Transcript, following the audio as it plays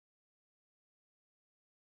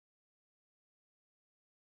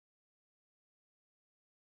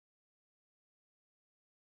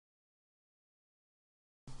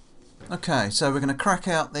Okay, so we're going to crack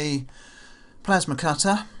out the plasma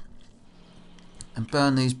cutter and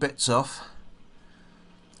burn these bits off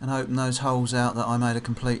and open those holes out that I made a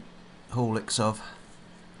complete haulix of.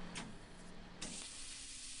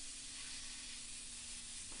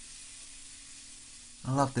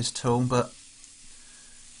 I love this tool, but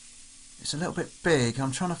it's a little bit big.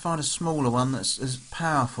 I'm trying to find a smaller one that's as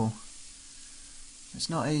powerful. It's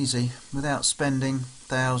not easy without spending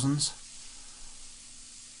thousands.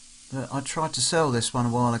 But I tried to sell this one a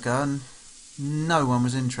while ago and no one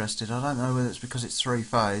was interested. I don't know whether it's because it's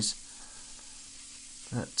three-phase,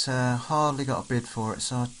 but hardly got a bid for it,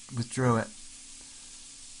 so I withdrew it.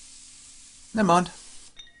 Never mind.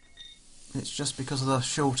 It's just because of the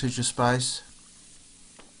shortage of space.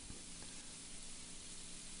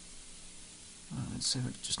 Let's see if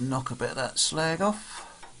we can just knock a bit of that slag off.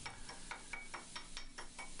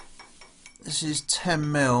 This is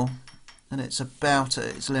 10mm and it's about at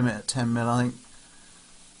its limit at 10mm, I think.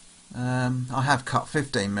 I have cut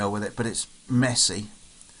 15mm with it, but it's messy.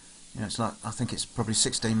 You know, it's like, I think it's probably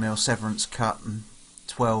 16mm severance cut and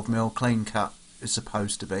 12mm clean cut is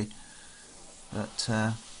supposed to be. But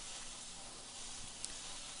I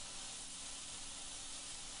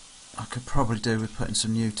could probably do with putting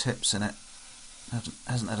some new tips in it.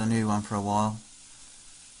 Hasn't had a new one for a while.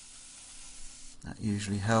 That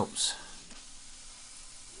usually helps.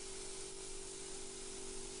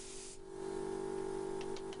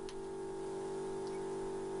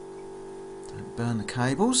 Don't burn the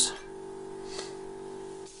cables.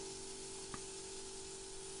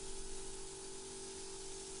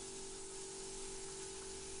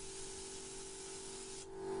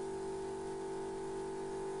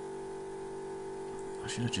 I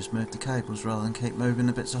should have just moved the cables rather than keep moving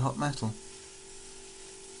the bits of hot metal.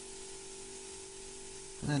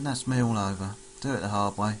 But then that's me all over. Do it the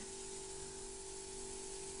hard way.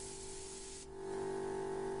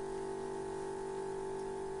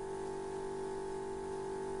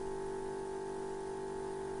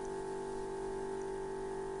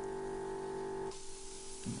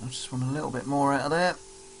 I just want a little bit more out of there.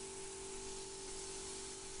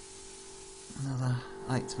 Another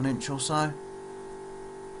 1/8 of an inch or so.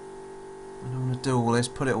 I don't want to do all this,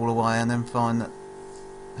 put it all away and then find that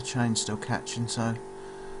the chain's still catching, so I'd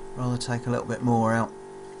rather take a little bit more out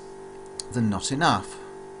than not enough.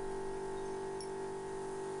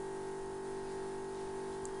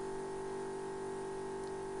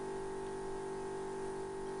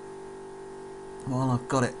 While I've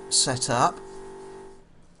got it set up,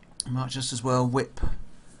 I might just as well whip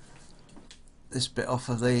this bit off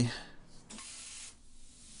of the,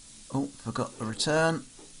 oh, forgot the return,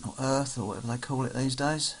 or earth, or whatever they call it these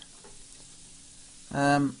days.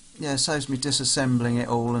 Yeah, it saves me disassembling it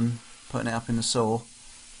all and putting it up in the saw.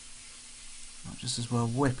 Might just as well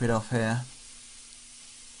whip it off here.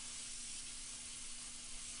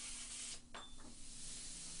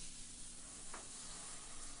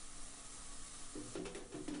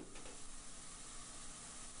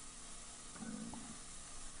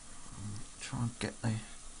 Try and get the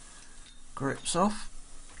grips off.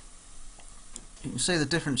 You can see the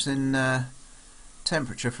difference in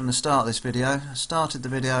temperature from the start of this video. I started the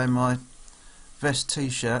video in my vest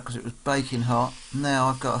t-shirt because it was baking hot. Now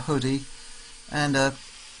I've got a hoodie and a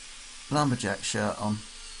lumberjack shirt on,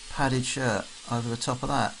 padded shirt over the top of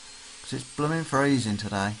that because it's blooming freezing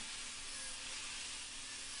today.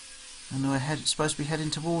 And we're supposed to be heading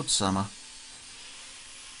towards summer.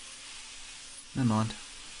 Never mind.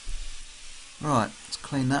 Right, let's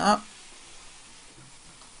clean that up.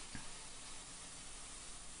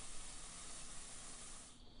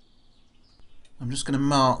 I'm just going to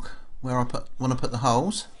mark where I want to put the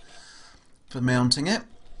holes for mounting it.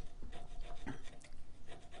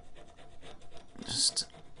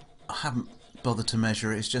 I haven't bothered to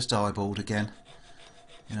measure it, it's just eyeballed again.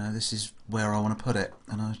 You know, this is where I want to put it,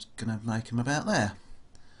 and I'm going to make them about there.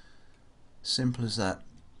 Simple as that.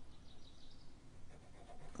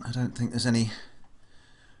 I don't think there's any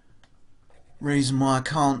reason why I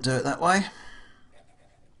can't do it that way.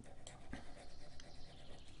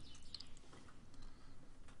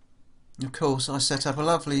 Of course, I set up a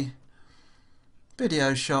lovely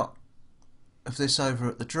video shot of this over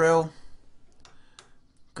at the drill.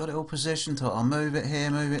 Got it all positioned, thought I'll move it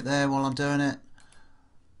here, move it there while I'm doing it.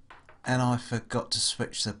 And I forgot to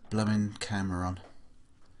switch the blooming camera on.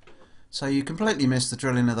 So you completely miss the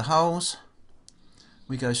drilling of the holes.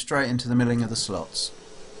 We go straight into the milling of the slots.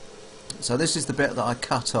 So this is the bit that I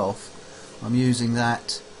cut off. I'm using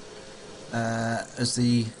that as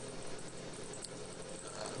the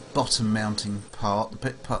bottom mounting part,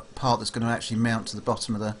 the part that's going to actually mount to the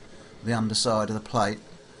bottom of the underside of the plate.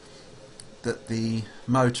 that the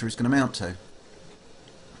motor is going to mount to.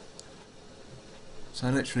 So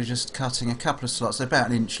literally just cutting a couple of slots. They're about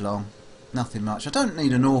 1 inch long, nothing much. I don't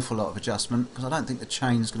need an awful lot of adjustment because I don't think the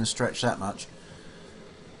chain's going to stretch that much.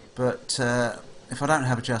 But if I don't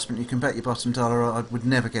have adjustment, you can bet your bottom dollar I would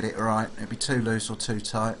never get it right. It'd be too loose or too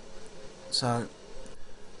tight. So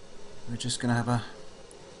we're just going to have a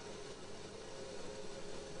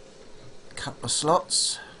couple of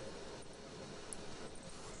slots.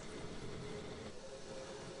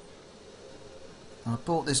 I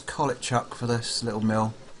bought this collet chuck for this little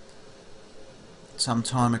mill some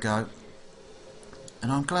time ago,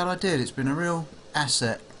 and I'm glad I did. It's been a real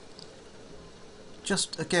asset.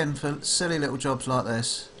 Just again for silly little jobs like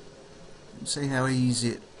this. You can see how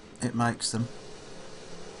easy it makes them.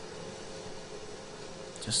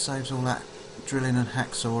 Just saves all that drilling and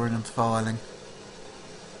hacksawing and filing.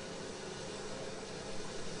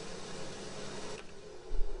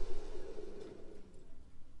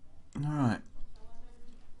 Alright.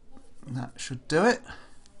 That should do it.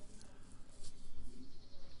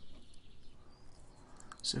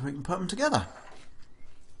 See if we can put them together.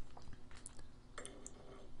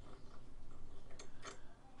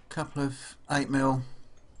 Couple of 8mm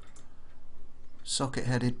socket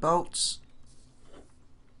headed bolts.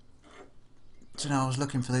 Do you know, I was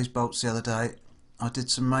looking for these bolts the other day. I did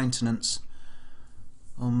some maintenance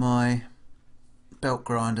on my belt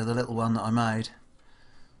grinder, the little one that I made.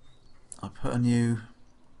 I put a new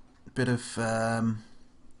bit of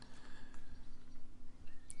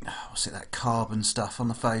what's it, that carbon stuff on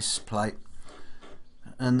the face plate,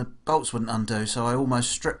 and the bolts wouldn't undo, so I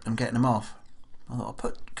almost stripped them getting them off. I thought I'll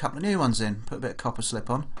put a couple of new ones in, put a bit of copper slip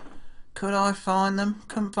on. Could I find them?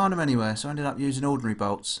 Couldn't find them anywhere, so I ended up using ordinary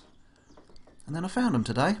bolts. And then I found them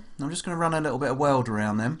today. I'm just going to run a little bit of weld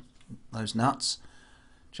around them, those nuts,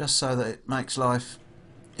 just so that it makes life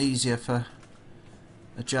easier for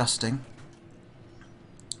adjusting.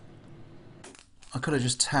 I could have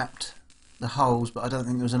just tapped the holes, but I don't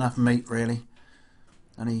think there was enough meat really.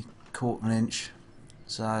 Only 1/4 inch,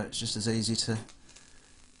 so it's just as easy to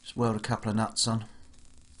just weld a couple of nuts on.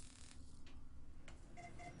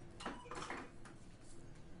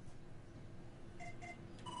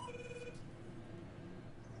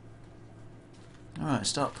 Alright,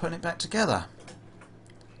 start putting it back together.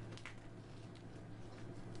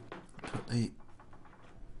 Put the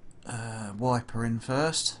wiper in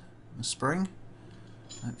first, the spring.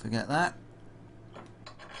 Don't forget that.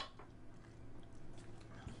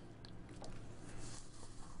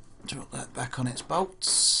 Drop that back on its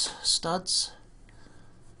bolts, studs.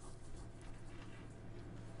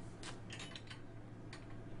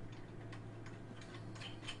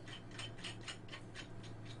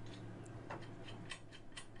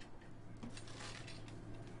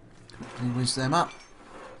 Quickly whiz them up.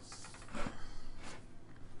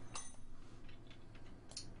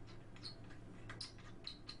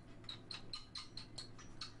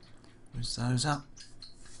 Whiz those up.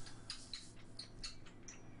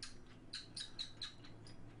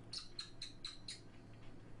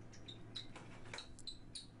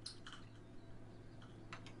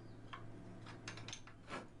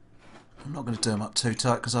 I'm not going to do them up too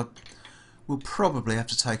tight because I will probably have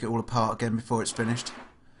to take it all apart again before it's finished.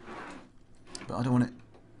 But I don't want it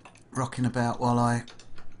rocking about while I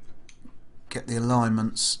get the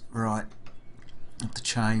alignments right of the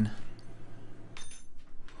chain.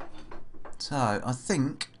 So I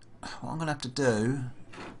think what I'm going to have to do,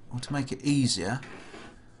 or to make it easier,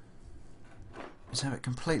 is have it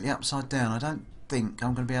completely upside down. I don't think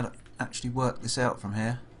I'm going to be able to actually work this out from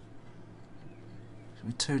here. It'll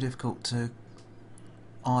be too difficult to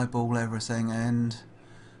eyeball everything and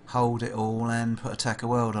hold it all and put a tack of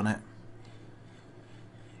weld on it.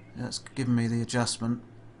 That's given me the adjustment,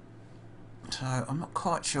 so I'm not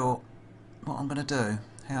quite sure what I'm going to do,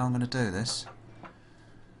 how I'm going to do this.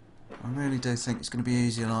 I really do think it's going to be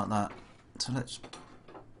easier like that. So let's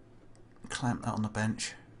clamp that on the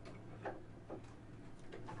bench.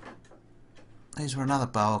 These were another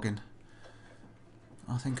bargain.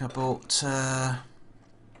 I think I bought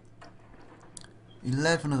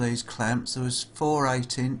 11 of these clamps. There was 4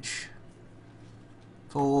 8-inch,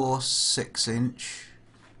 4 6-inch,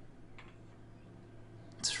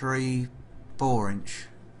 3 4-inch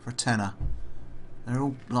for a tenner. They're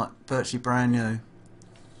all like virtually brand new.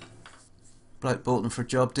 Bloke bought them for a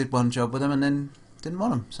job, did one job with them and then didn't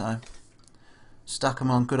want them, so stuck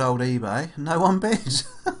them on good old eBay and no one bid. So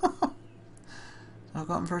I got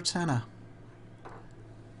them for a tenner.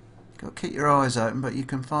 Got to keep your eyes open, but you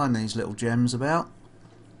can find these little gems about.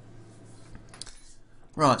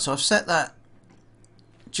 Right, so I've set that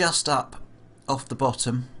just up off the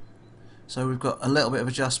bottom So we've got a little bit of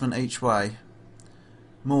adjustment each way,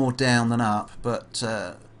 more down than up, but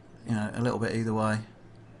you know, a little bit either way.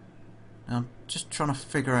 Now I'm just trying to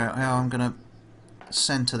figure out how I'm going to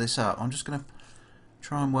centre this up. I'm just going to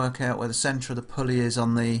try and work out where the centre of the pulley is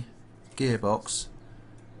on the gearbox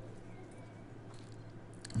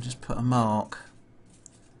and just put a mark.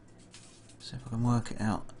 See if I can work it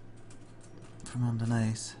out from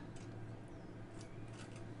underneath.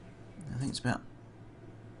 I think it's about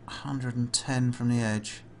 110 from the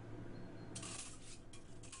edge.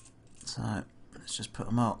 So let's just put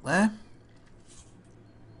a mark there.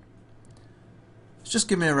 It's just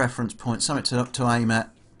give me a reference point, something to aim at.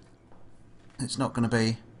 It's not going to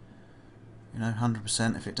be, you know,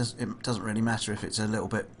 100%. If it doesn't really matter if it's a little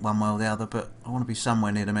bit one way or the other, but I want to be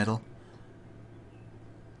somewhere near the middle.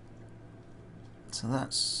 So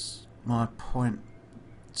that's my point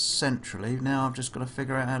centrally. Now I've just got to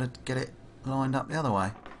figure out how to get it lined up the other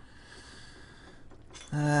way.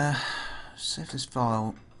 See if this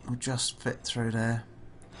file will just fit through there.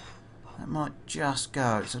 That might just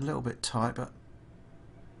go. It's a little bit tight, but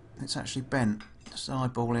it's actually bent. Just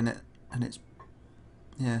eyeballing it, and it's,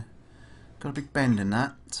 yeah, got a big bend in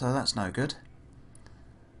that, so that's no good.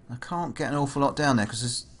 I can't get an awful lot down there because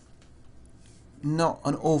there's not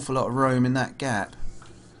an awful lot of room in that gap.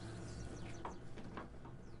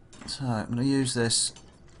 So I'm going to use this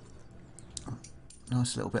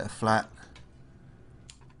nice little bit of flat.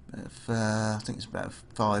 I think it's about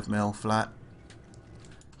 5mm flat.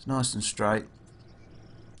 It's nice and straight.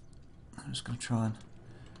 I'm just going to try and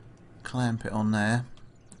clamp it on there.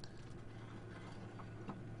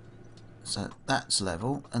 So that's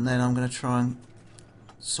level, and then I'm going to try and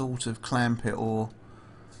sort of clamp it or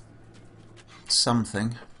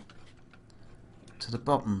something to the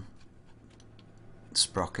bottom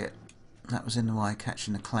sprocket. That was in the way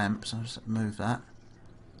catching the clamp, so I'll just move that.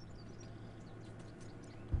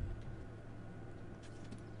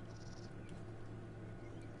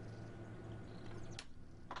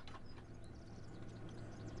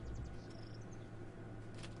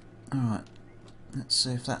 Alright, let's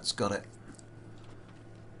see if that's got it.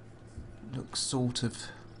 Looks sort of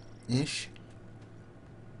ish.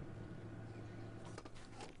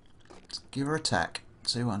 Let's give her a tack,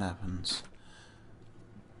 see what happens.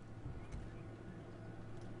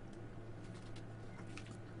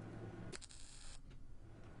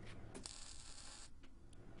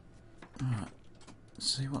 Alright, let's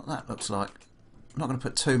see what that looks like. I'm not going to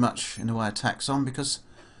put too much in the way of tacks on because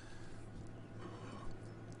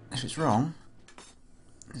if it's wrong,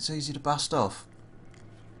 it's easy to bust off.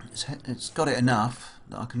 It's got it enough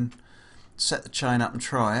that I can set the chain up and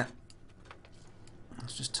try it.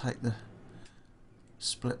 Let's just take the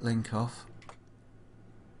split link off.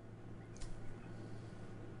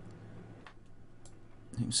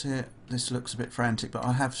 You can see it, this looks a bit frantic, but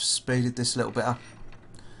I have speeded this little bit up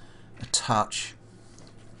a touch.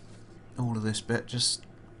 All of this bit, just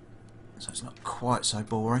so it's not quite so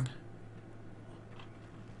boring.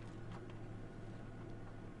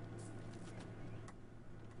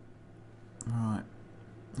 Right,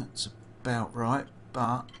 that's about right,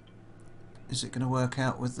 but is it going to work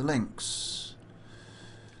out with the links?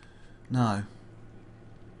 No,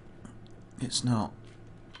 it's not,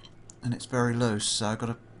 and it's very loose, so I've got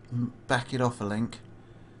to back it off a link.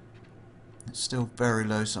 It's still very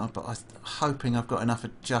loose, but I'm hoping I've got enough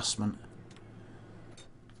adjustment.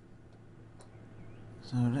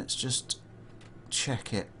 So let's just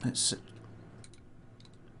check it. Let's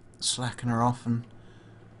slacken her off and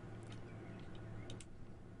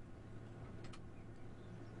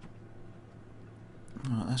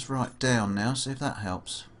right, that's right down now, see if that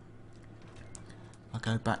helps. I'll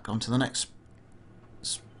go back onto the next,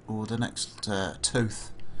 or the next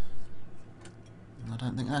tooth. I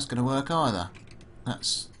don't think that's going to work either.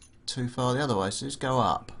 That's too far the other way, so just go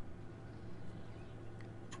up.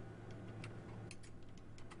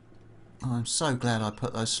 Oh, I'm so glad I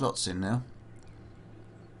put those slots in now,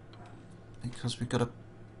 because we've got to,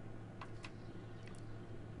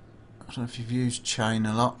 I don't know if you've used chain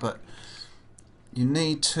a lot, but you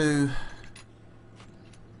need to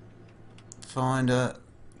find a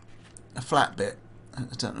flat bit. I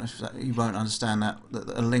don't know if that, you won't understand that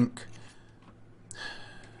a link.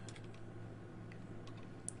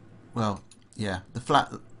 Well, yeah,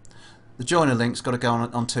 the joiner link's got to go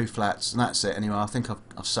on two flats, and that's it. Anyway, I think I've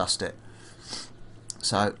sussed it.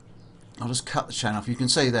 So I'll just cut the chain off. You can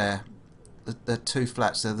see there, the two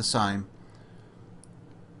flats, they're the same.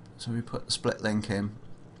 So we put the split link in.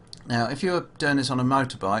 Now, if you're doing this on a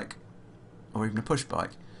motorbike or even a push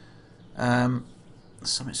bike,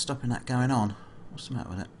 something's stopping that going on. What's the matter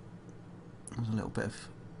with it? There's a little bit of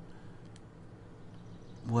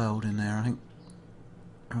weld in there, I think.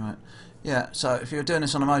 Right. Yeah, so if you were doing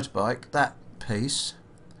this on a motorbike, that piece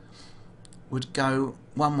would go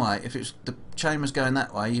one way. If it's the chain was going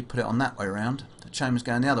that way, you'd put it on that way round. The chain was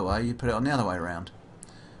going the other way, you'd put it on the other way round.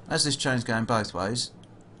 As this chain's going both ways,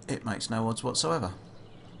 it makes no odds whatsoever.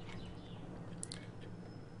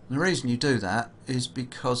 The reason you do that is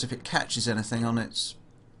because if it catches anything on its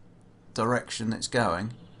direction it's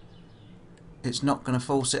going, it's not going to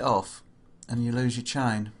force it off and you lose your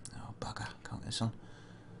chain. Oh bugger, can't get this on.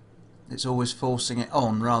 It's always forcing it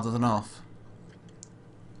on rather than off.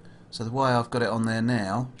 So the way I've got it on there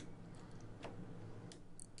now,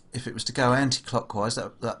 if it was to go anti-clockwise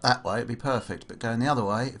that way it'd be perfect, but going the other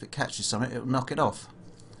way, if it catches something it'll knock it off.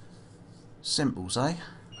 Simples, eh?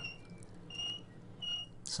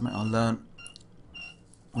 Something I learnt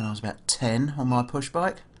when I was about 10 on my push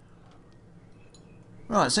bike.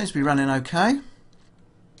 Right, it seems to be running okay.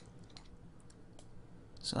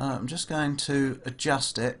 So I'm just going to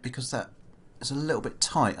adjust it because that is a little bit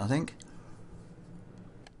tight, I think.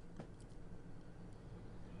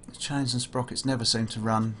 The chains and sprockets never seem to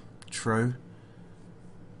run true.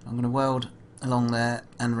 I'm going to weld along there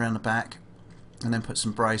and around the back and then put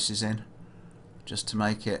some braces in just to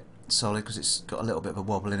make it solid because it's got a little bit of a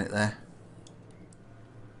wobble in it there.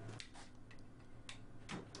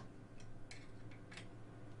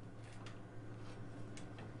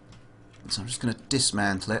 So I'm just going to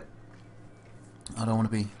dismantle it. I don't want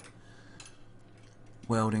to be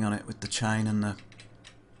welding on it with the chain and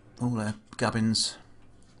all the gubbins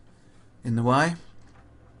in the way.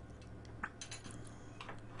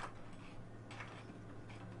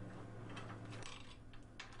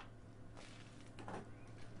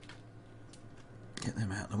 Get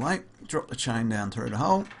them out of the way. Drop the chain down through the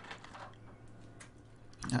hole.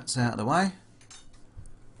 That's out of the way.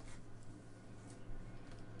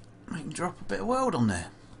 I can drop a bit of weld on there.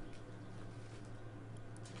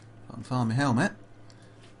 If I can find my helmet.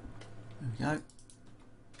 There we go.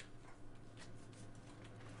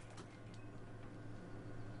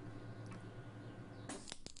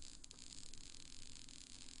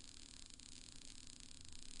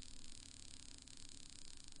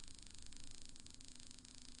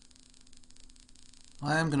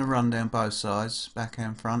 I am going to run down both sides, back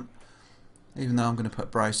and front, even though I'm going to put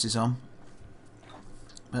braces on.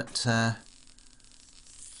 But I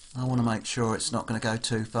want to make sure it's not going to go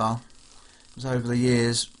too far, because over the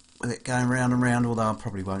years with it going round and round, although I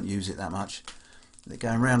probably won't use it that much, with it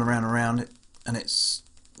going round and round and round, and it's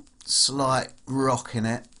slight rock in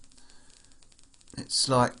it, it's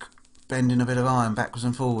like bending a bit of iron backwards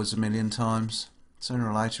and forwards a million times. Sooner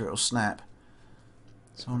or later it'll snap.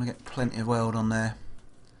 So I want to get plenty of weld on there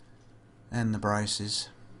and the braces.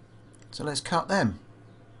 So let's cut them.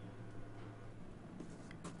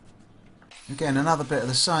 Again, another bit of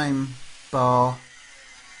the same bar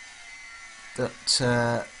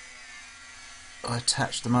that I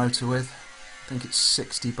attached the motor with. I think it's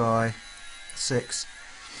 60 by 6.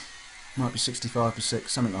 Might be 65 by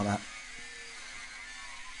 6, something like that.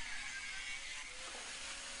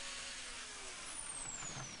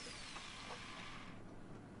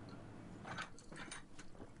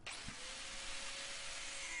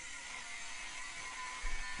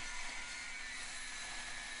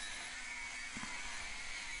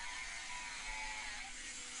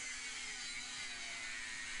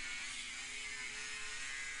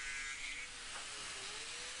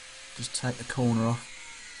 Just take the corner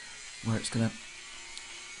off where it's going to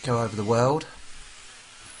go over the weld.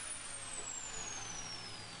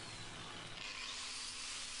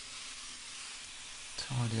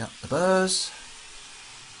 Tidy up the burrs.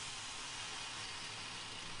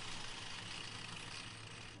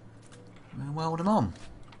 And weld them on.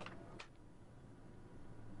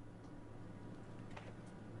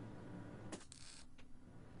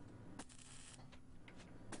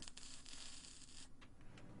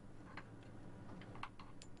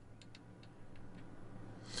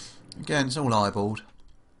 Again, it's all eyeballed.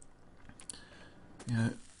 You know,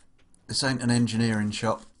 this ain't an engineering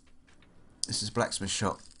shop. This is a blacksmith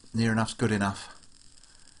shop. Near enough's good enough.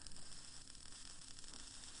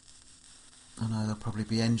 I know there'll probably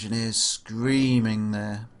be engineers screaming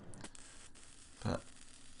there, but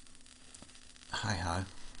hey ho.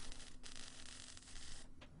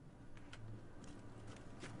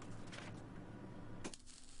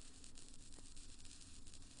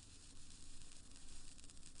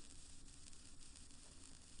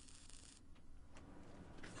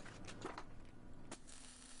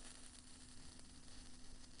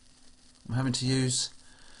 I'm having to use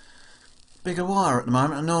bigger wire at the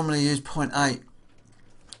moment. I normally use 0.8,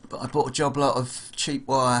 but I bought a job lot of cheap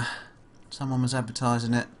wire Someone was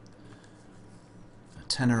advertising it a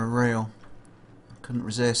tenner a reel. I couldn't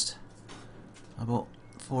resist. I bought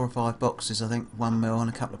 4 or 5 boxes, I think 1mm, and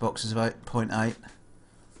a couple of boxes of 8.8.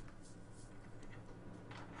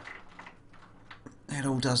 It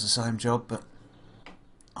all does the same job, but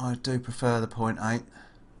I do prefer the 0.8.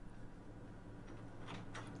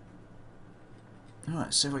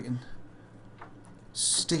 Alright, see if we can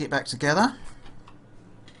stick it back together.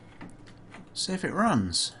 See if it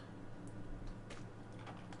runs.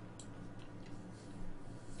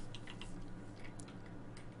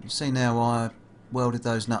 You see now why I welded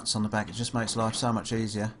those nuts on the back. It just makes life so much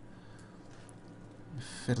easier.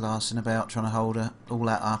 Fiddle-arsing about trying to hold all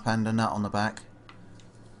that up and a nut on the back.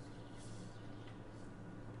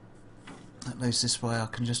 At least this way I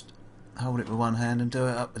can just hold it with one hand and do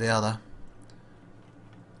it up with the other.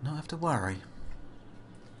 Not have to worry.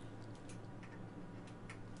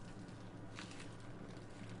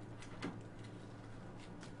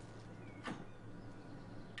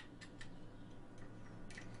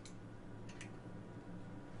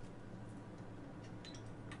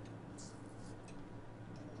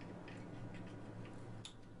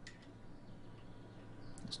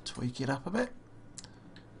 Let's tweak it up a bit.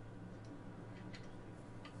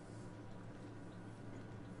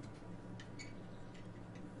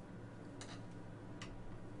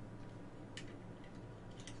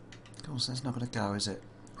 Of course, that's not going to go, is it?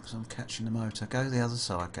 Because I'm catching the motor. Go the other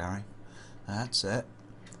side, Gary. That's it.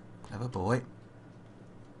 Clever boy.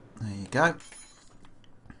 There you go.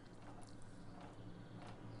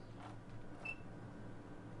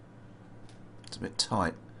 It's a bit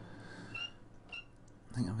tight.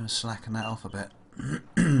 I think I'm going to slacken that off a bit.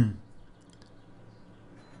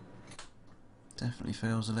 Definitely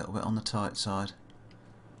feels a little bit on the tight side.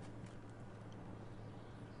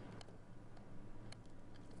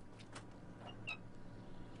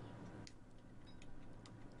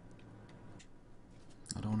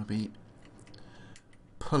 I don't want to be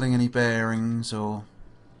pulling any bearings or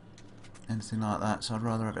anything like that, so I'd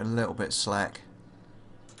rather have it a little bit slack.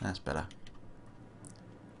 That's better.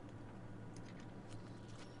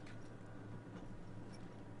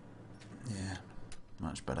 Yeah,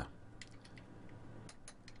 much better.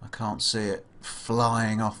 I can't see it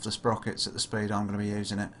flying off the sprockets at the speed I'm going to be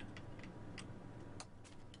using it.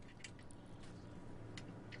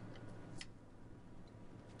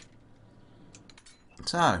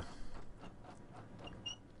 So,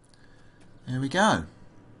 here we go.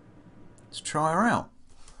 Let's try her out.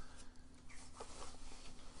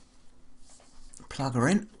 Plug her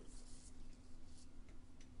in.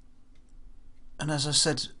 And as I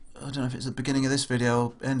said, I don't know if it's the beginning of this video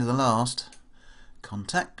or end of the last,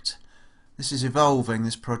 contact. This is evolving,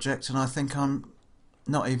 this project, and I think I'm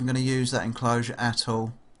not even going to use that enclosure at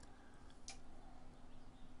all.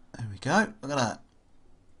 There we go, look at that.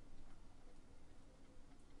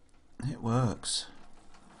 It works.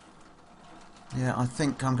 Yeah, I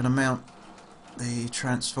think I'm going to mount the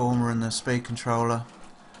transformer and the speed controller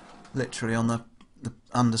literally on the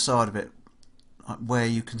underside of it, like where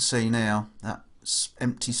you can see now, that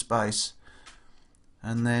empty space,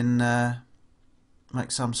 and then make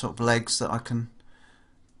some sort of legs that I can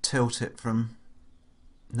tilt it from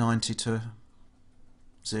 90 to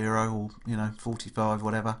 0, or 45,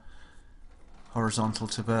 whatever, horizontal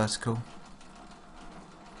to vertical.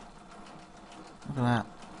 Look at that.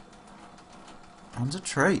 One's a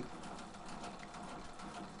treat.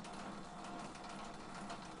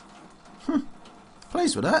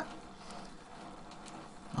 Pleased with that.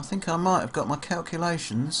 I think I might have got my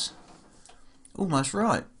calculations almost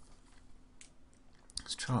right.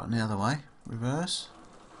 Let's try it the other way. Reverse.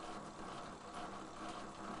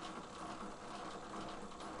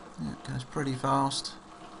 Yeah, it goes pretty fast.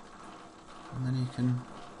 And then you can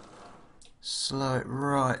slow it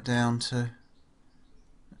right down to,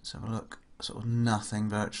 let's have a look, sort of nothing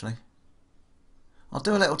virtually. I'll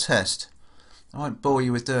do a little test. I won't bore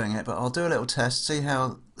you with doing it, but I'll do a little test, see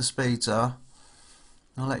how the speeds are.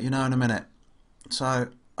 I'll let you know in a minute. So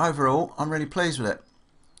overall, I'm really pleased with it.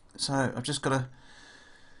 So I've just got to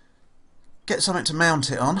get something to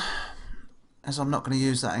mount it on, as I'm not going to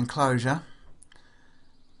use that enclosure.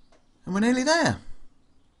 And we're nearly there.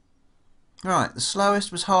 Right, the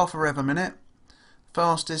slowest was 0.5 rev a minute,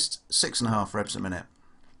 fastest 6.5 revs a minute.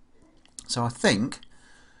 So I think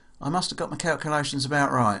I must have got my calculations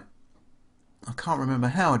about right. I can't remember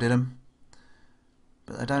how I did them,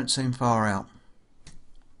 but they don't seem far out.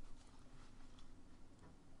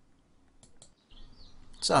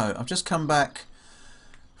 So I've just come back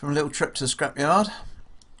from a little trip to the scrapyard,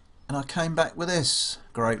 and I came back with this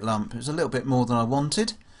great lump. It was a little bit more than I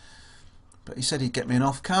wanted, but he said he'd get me an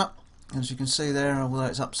offcut, As you can see there, although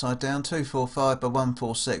it's upside down, 245 by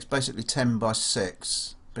 146, basically 10 by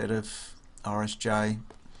 6, bit of RSJ,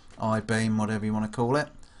 I-beam, whatever you want to call it.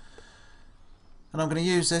 And I'm going to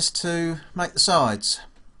use this to make the sides.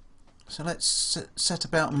 So let's set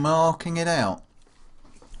about marking it out.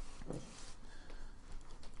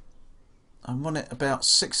 I want it about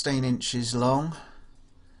 16 inches long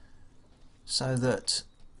so that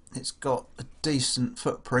it's got a decent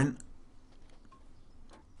footprint.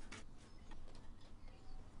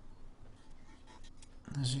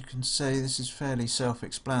 As you can see, this is fairly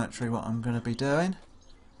self-explanatory what I'm going to be doing.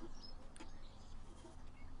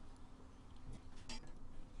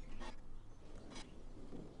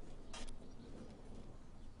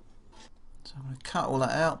 So I'm going to cut all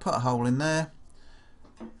that out, put a hole in there,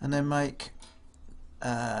 and then make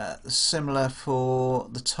similar for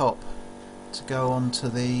the top to go onto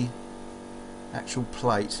the actual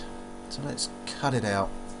plate. So let's cut it out.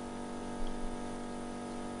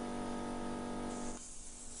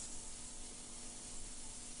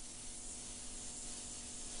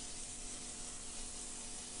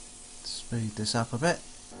 Speed this up a bit.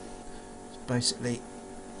 Basically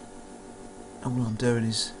all I'm doing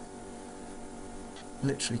is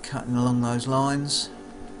literally cutting along those lines.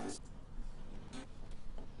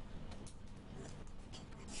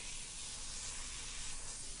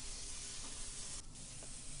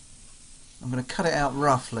 I'm going to cut it out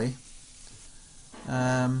roughly,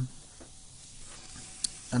 and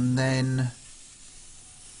then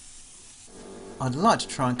I'd like to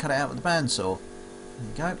try and cut it out with the bandsaw. There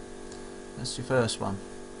you go. That's your first one.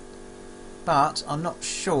 But I'm not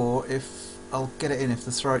sure if I'll get it in if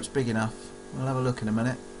the throat's big enough. We'll have a look in a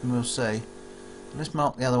minute and we'll see. Let's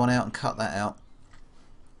mark the other one out and cut that out.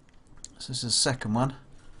 So this is the second one.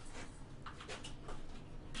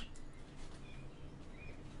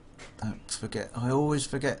 Don't forget, I always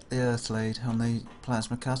forget the earth lead on the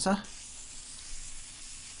plasma cutter.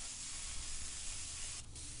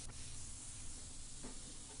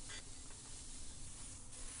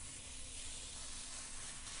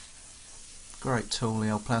 Great tool, the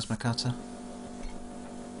old plasma cutter.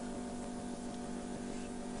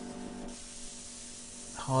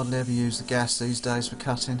 Hardly ever use the gas these days for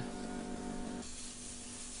cutting.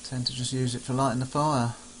 Tend to just use it for lighting the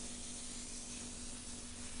fire.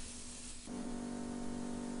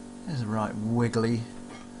 There's a right wiggly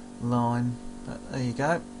line, but there you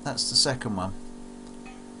go, that's the second one.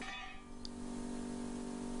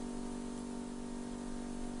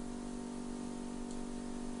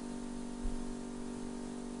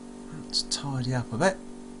 Let's tidy up a bit.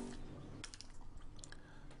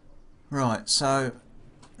 Right, so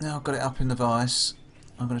now I've got it up in the vise,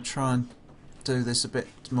 I'm going to try and do this a bit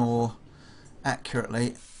more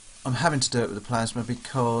accurately. I'm having to do it with the plasma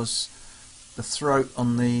because the throat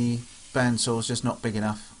on the bandsaw is just not big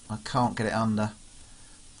enough. I can't get it under.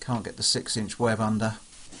 Can't get the 6-inch web under.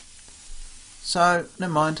 So,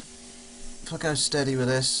 never mind. If I go steady with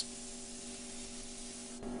this,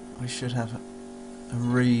 we should have a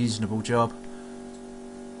reasonable job.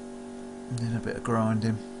 And then a bit of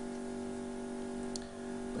grinding.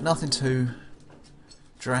 But nothing too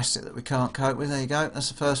drastic that we can't cope with. There you go, that's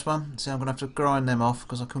the first one. See, I'm going to have to grind them off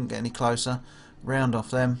because I couldn't get any closer. Round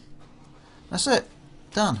off them. That's it,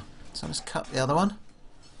 done. So let's cut the other one,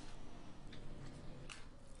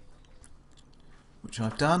 which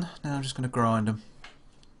I've done. Now I'm just going to grind them.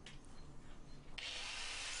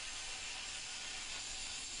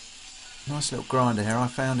 Nice little grinder here I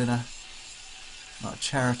found in a like a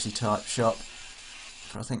charity type shop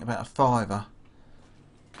for I think about £5.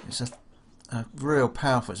 It's a real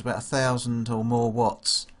powerful, it's about 1,000 or more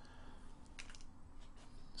watts.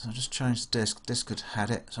 So I'll just change the disc. Disc had had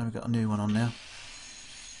it, so we've got a new one on now.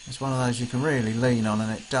 It's one of those you can really lean on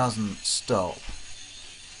and it doesn't stop.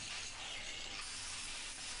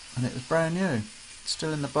 And it was brand new.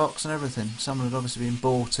 Still in the box and everything. Someone had obviously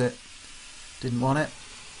bought it, didn't want it.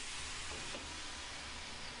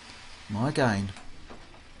 My gain.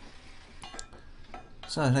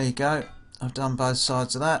 So there you go. I've done both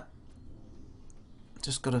sides of that.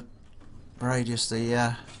 Just got to radius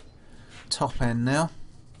the top end now.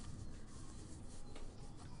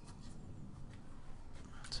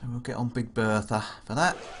 So we'll get on Big Bertha for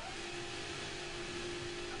that.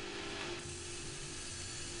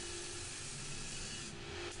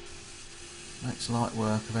 Makes light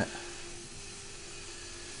work of it.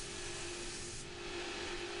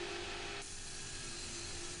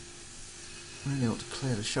 Really ought to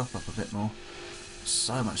clear the shop up a bit more. There's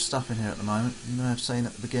so much stuff in here at the moment. You may have seen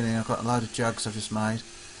at the beginning I've got a load of jugs I've just made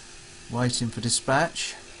waiting for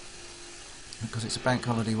dispatch because it's a bank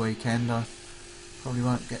holiday weekend. I Probably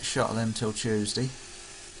won't get shot of them till Tuesday.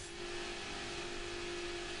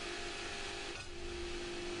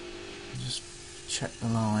 Just check the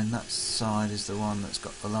line. That side is the one that's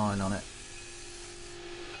got the line on it.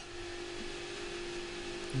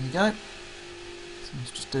 There you go. So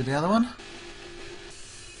let's just do the other one.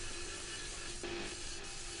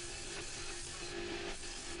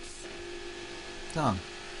 Done.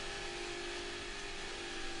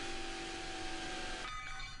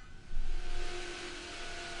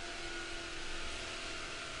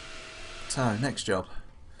 So, next job.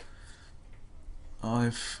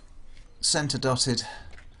 I've centre dotted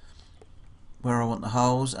where I want the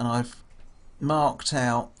holes, and I've marked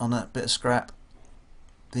out on that bit of scrap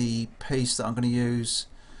the piece that I'm going to use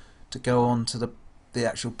to go on to the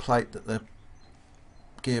actual plate that the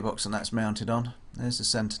gearbox and that's mounted on. There's the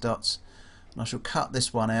centre dots, and I shall cut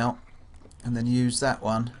this one out and then use that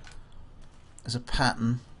one as a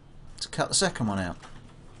pattern to cut the second one out.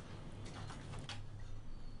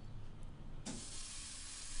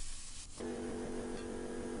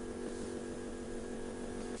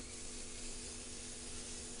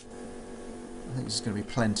 I think this is going to be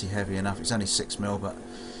plenty heavy enough. It's only 6mm, but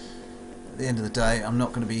at the end of the day I'm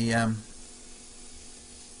not going to be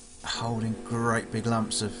holding great big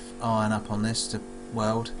lumps of iron up on this to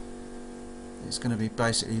weld. It's going to be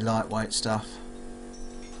basically lightweight stuff,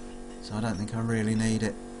 so I don't think I really need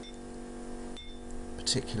it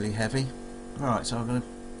particularly heavy. Right, so I'm going to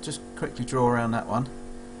just quickly draw around that one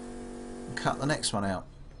and cut the next one out.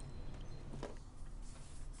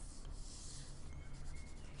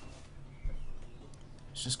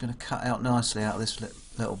 It's just going to cut out nicely out of this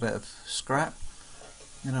little bit of scrap.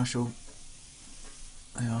 Then I shall,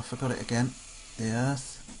 oh, I forgot it again, the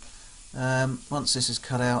earth. Once this is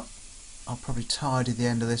cut out, I'll probably tidy the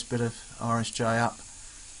end of this bit of RSJ up,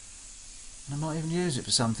 and I might even use it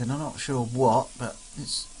for something. I'm not sure what, but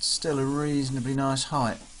it's still a reasonably nice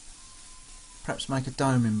height. Perhaps make a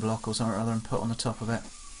doming block or something or other and put on the top of it.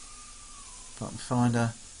 If I can find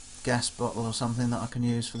a gas bottle or something that I can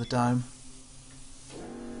use for the dome.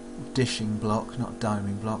 Dishing block, not a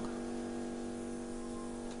doming block.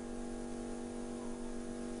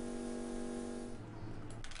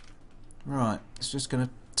 Right, it's just going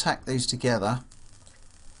to tack these together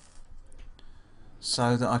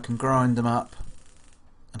so that I can grind them up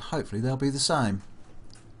and hopefully they'll be the same.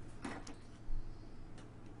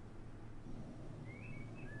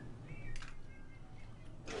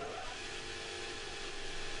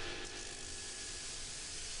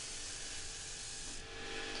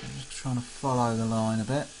 Trying to follow the line a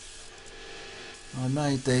bit. I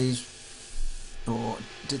made these, or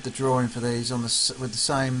did the drawing for these on with the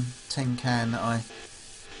same tin can that I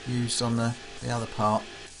used on the other part.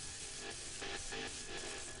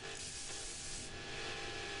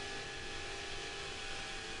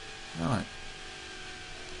 Right.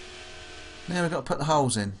 Now we've got to put the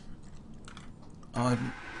holes in. I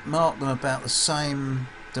marked them about the same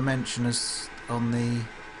dimension as on the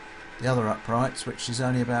other uprights, which is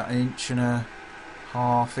only about 1.5 inches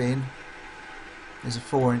in. There's a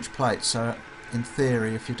 4-inch plate, so in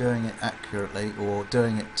theory, if you're doing it accurately or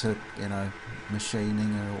doing it to, you know,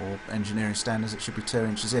 machining or engineering standards, it should be 2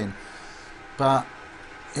 inches in. But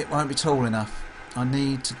it won't be tall enough. I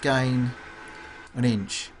need to gain 1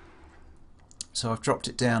 inch, so I've dropped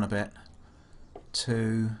it down a bit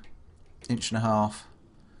to 1.5 inches.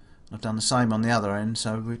 I've done the same on the other end,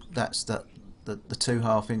 so that's the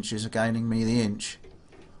 2.5 inches are gaining me the inch.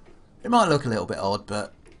 It might look a little bit odd,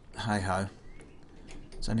 but hey ho,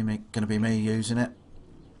 it's only going to be me using it.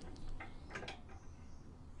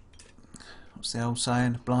 What's the old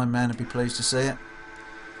saying? A blind man would be pleased to see it.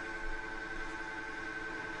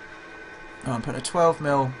 Right, I'm putting a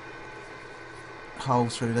 12mm hole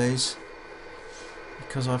through these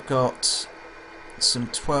because I've got some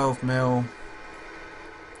 12mm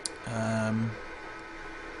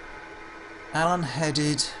Allen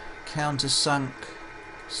headed countersunk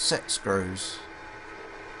set screws.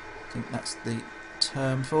 I think that's the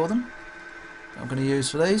term for them that I'm going to use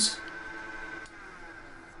for these.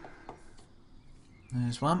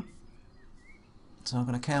 There's one. So I'm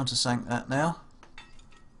going to countersink that now.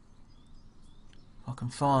 I can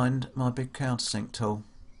find my big countersink tool.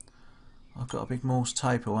 I've got a big Morse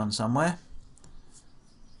taper one somewhere.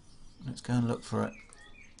 Let's go and look for it.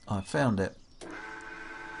 I found it.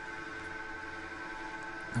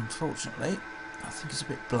 Unfortunately, I think it's a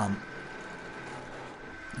bit blunt.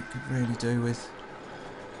 It could really do with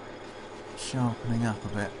sharpening up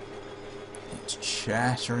a bit. It's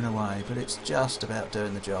chattering away, but it's just about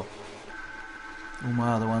doing the job. All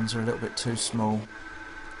my other ones are a little bit too small.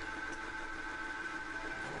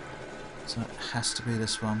 So it has to be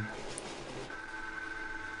this one.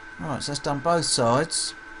 Right, so that's done both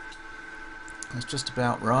sides. That's just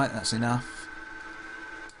about right, that's enough.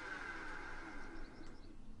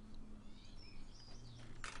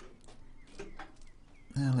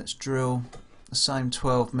 Now let's drill the same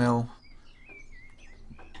 12mm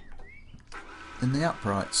in the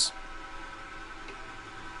uprights.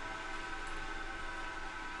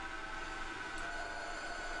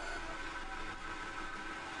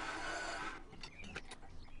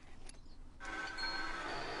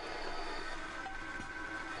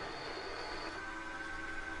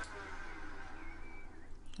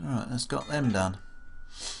 Alright, that's got them done.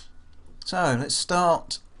 So let's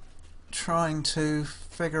start trying to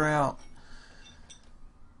figure out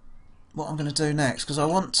what I'm going to do next, because I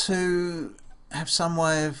want to have some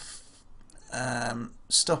way of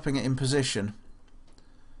stopping it in position.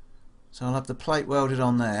 So I'll have the plate welded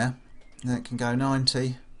on there, and it can go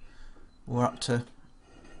 90 or up to,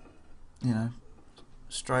 you know,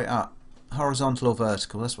 straight up, horizontal or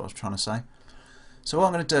vertical. That's what I was trying to say. So what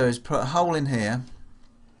I'm going to do is put a hole in here,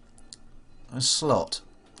 a slot,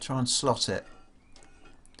 try and slot it.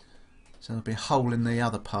 So there'll be a hole in the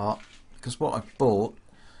other part, because what I've bought,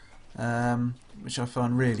 which I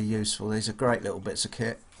find really useful, these are great little bits of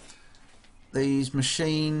kit. These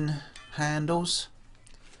machine handles,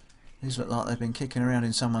 these look like they've been kicking around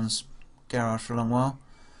in someone's garage for a long while.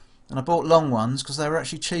 And I bought long ones because they were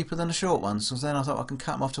actually cheaper than the short ones, because then I thought I can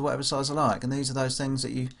cut them off to whatever size I like. And these are those things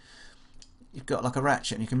that you've got like a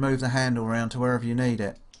ratchet and you can move the handle around to wherever you need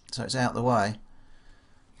it, so it's out the way.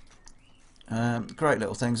 Great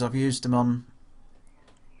little things. I've used them on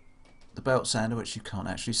the belt sander, which you can't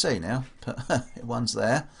actually see now, but one's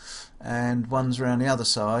there, and one's around the other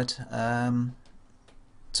side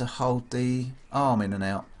to hold the arm in and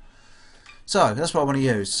out. So that's what I want to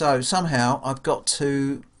use. So somehow I've got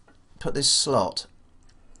to put this slot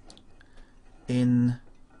in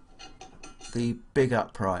the big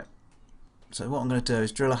upright. So what I'm going to do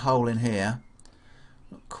is drill a hole in here.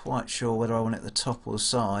 Not quite sure whether I want it at the top or the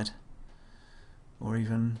side, or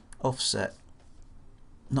even offset.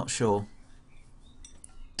 Not sure.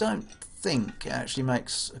 Don't think it actually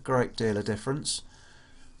makes a great deal of difference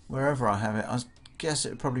wherever I have it. I guess it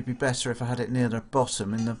would probably be better if I had it near the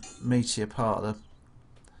bottom in the meatier part of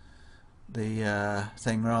the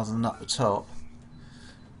thing rather than up the top.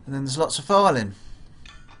 And then there's lots of filing.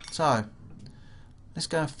 So let's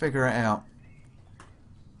go and figure it out.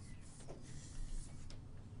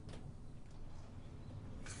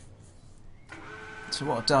 So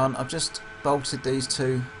what I've done, I've just bolted these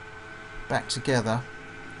two back together,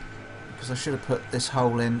 because I should have put this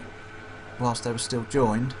hole in whilst they were still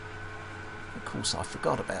joined. Of course I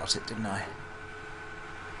forgot about it, didn't I?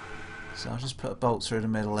 So I'll just put a bolt through the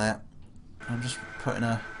middle there. I'm just putting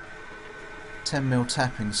a 10mm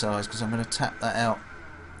tapping size, because I'm going to tap that out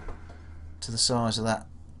to the size of that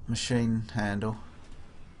machine handle.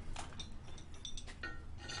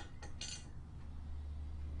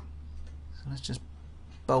 So let's just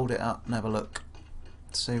bolt it up and have a look,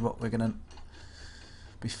 see what we're going to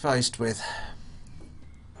be faced with.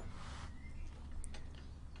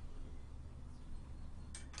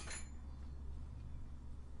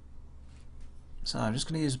 So I'm just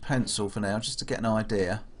going to use a pencil for now, just to get an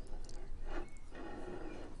idea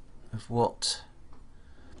of what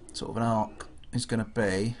sort of an arc is going to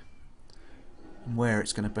be, and where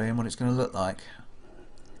it's going to be, and what it's going to look like.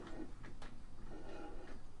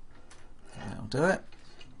 That'll do it.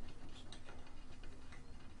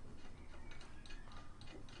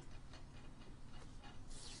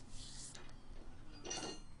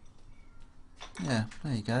 Yeah,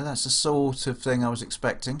 there you go. That's the sort of thing I was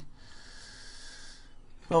expecting.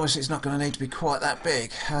 Obviously it's not going to need to be quite that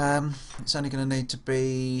big. It's only going to need to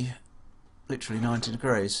be literally 90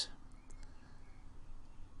 degrees.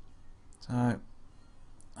 So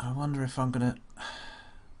I wonder if I'm going to,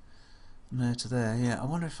 from there to there, yeah, I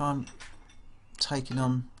wonder if I'm taking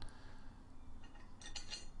on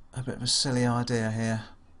a bit of a silly idea here.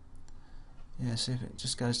 Yeah, see if it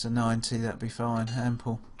just goes to 90, that'd be fine,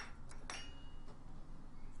 ample.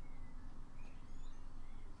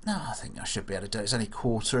 No, I think I should be able to do it. It's only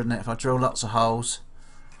quarter, isn't it? If I drill lots of holes.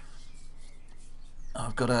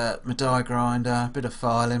 I've got my die grinder, a bit of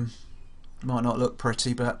filing. Might not look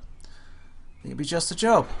pretty, but it'll be just the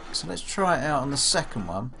job. So let's try it out on the second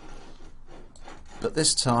one. But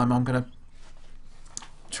this time I'm going to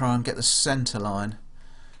try and get the centre line,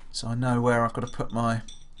 so I know where I've got to put my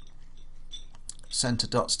centre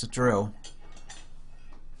dots to drill.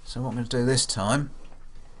 So what I'm going to do this time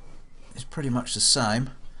is pretty much the same.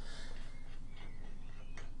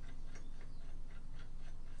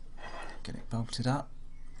 bolted up.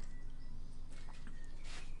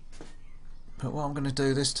 But what I'm going to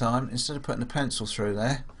do this time, instead of putting the pencil through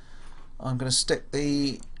there, I'm going to stick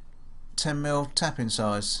the 10mm tapping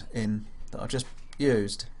size in that I just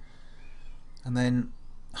used, and then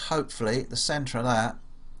hopefully the centre of that,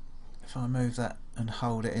 if I move that and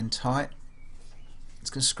hold it in tight,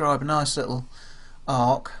 it's going to scribe a nice little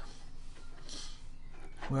arc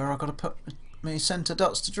where I've got to put my centre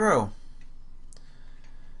dots to drill.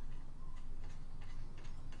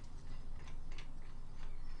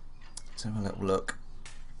 Let's have a little look.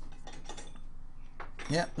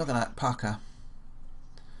 Yeah, look at that pucker.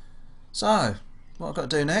 So what I've got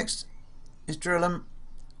to do next is drill them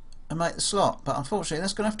and make the slot, but unfortunately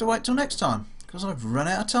that's going to have to wait till next time because I've run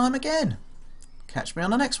out of time again. Catch me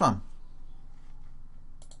on the next one.